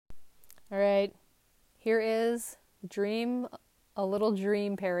All right, here is Dream, a Little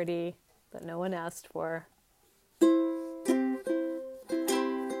Dream parody that no one asked for.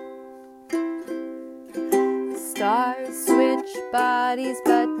 Stars switch bodies,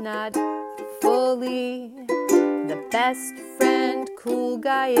 but not fully. The best friend, cool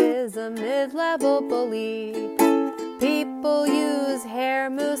guy, is a mid-level bully. People use hair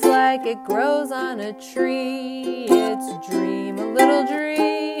mousse like it grows on a tree. It's Dream, a little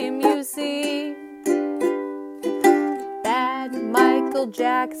dream, you see. Bad Michael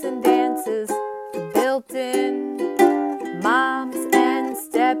Jackson dances built in. Moms and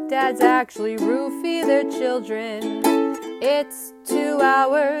stepdads actually roofie their children. It's 2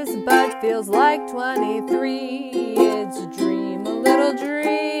 hours but feels like 23. It's a dream, a little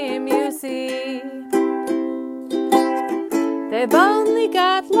dream, you see. They've only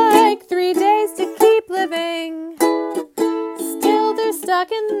got like 3 days to keep living. Still they're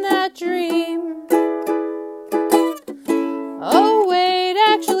stuck in that dream. Oh wait,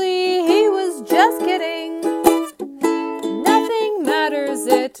 actually he was just kidding. Nothing matters,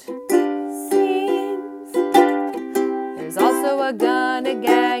 it seems. There's also a gun, a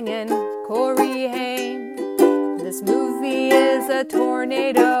gang, and Corey Haim. This movie is a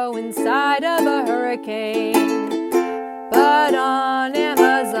tornado inside of a hurricane. But on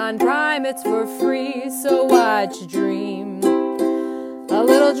Amazon Prime it's for free, so watch Dream, a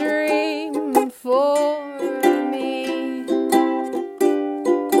little dream.